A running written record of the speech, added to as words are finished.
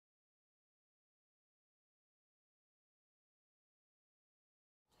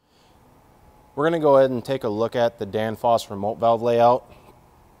We're going to go ahead and take a look at the Danfoss remote valve layout.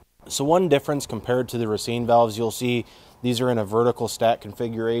 So one difference compared to the Racine valves, you'll see these are in a vertical stack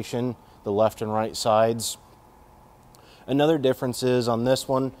configuration, the left and right sides. Another difference is on this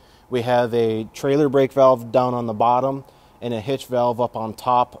one, we have a trailer brake valve down on the bottom and a hitch valve up on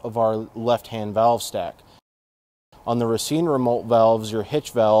top of our left-hand valve stack. On the Racine remote valves, your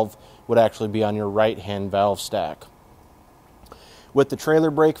hitch valve would actually be on your right-hand valve stack. With the trailer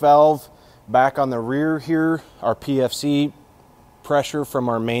brake valve, back on the rear here, our PFC pressure from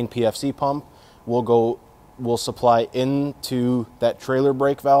our main PFC pump will supply into that trailer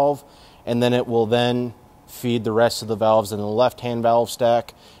brake valve, and then it will then feed the rest of the valves in the left-hand valve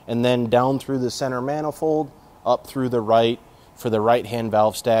stack, and then down through the center manifold, up through the right for the right-hand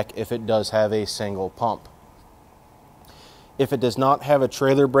valve stack if it does have a single pump. If it does not have a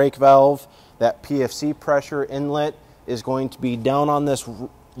trailer brake valve, that PFC pressure inlet is going to be down on this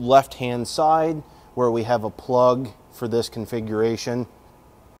left-hand side where we have a plug for this configuration.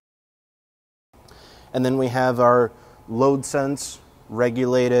 And then we have our load sense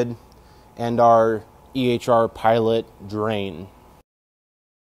regulated and our EHR pilot drain.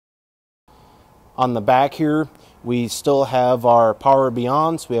 On the back here, we still have our power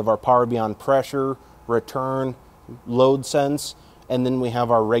beyond, so we have our power beyond pressure, return, load sense, and then we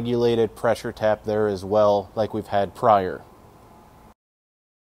have our regulated pressure tap there as well, like we've had prior.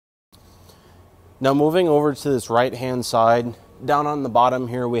 Now moving over to this right-hand side, down on the bottom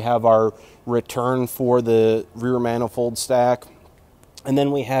here we have our return for the rear manifold stack, and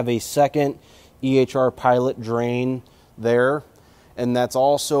then we have a second EHR pilot drain there, and that's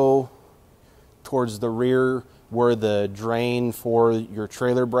also towards the rear where the drain for your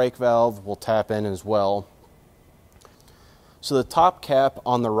trailer brake valve will tap in as well. So the top cap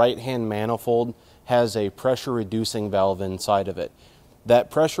on the right-hand manifold has a pressure reducing valve inside of it.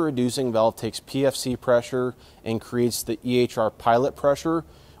 That pressure reducing valve takes PFC pressure and creates the EHR pilot pressure,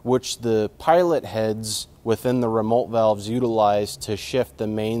 which the pilot heads within the remote valves utilize to shift the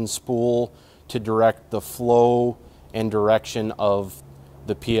main spool to direct the flow and direction of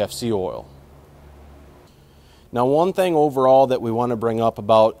the PFC oil. Now, one thing overall that we want to bring up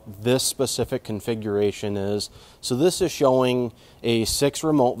about this specific configuration is, so this is showing a 6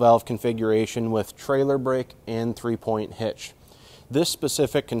 remote valve configuration with trailer brake and 3-point hitch. This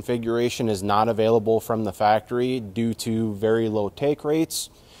specific configuration is not available from the factory due to very low take rates.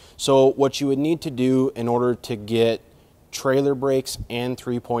 So what you would need to do in order to get trailer brakes and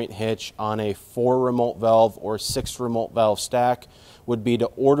 3-point hitch on a 4 remote valve or 6 remote valve stack would be to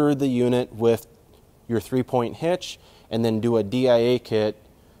order the unit with your 3-point hitch and then do a DIA kit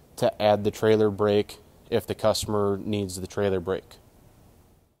to add the trailer brake if the customer needs the trailer brake.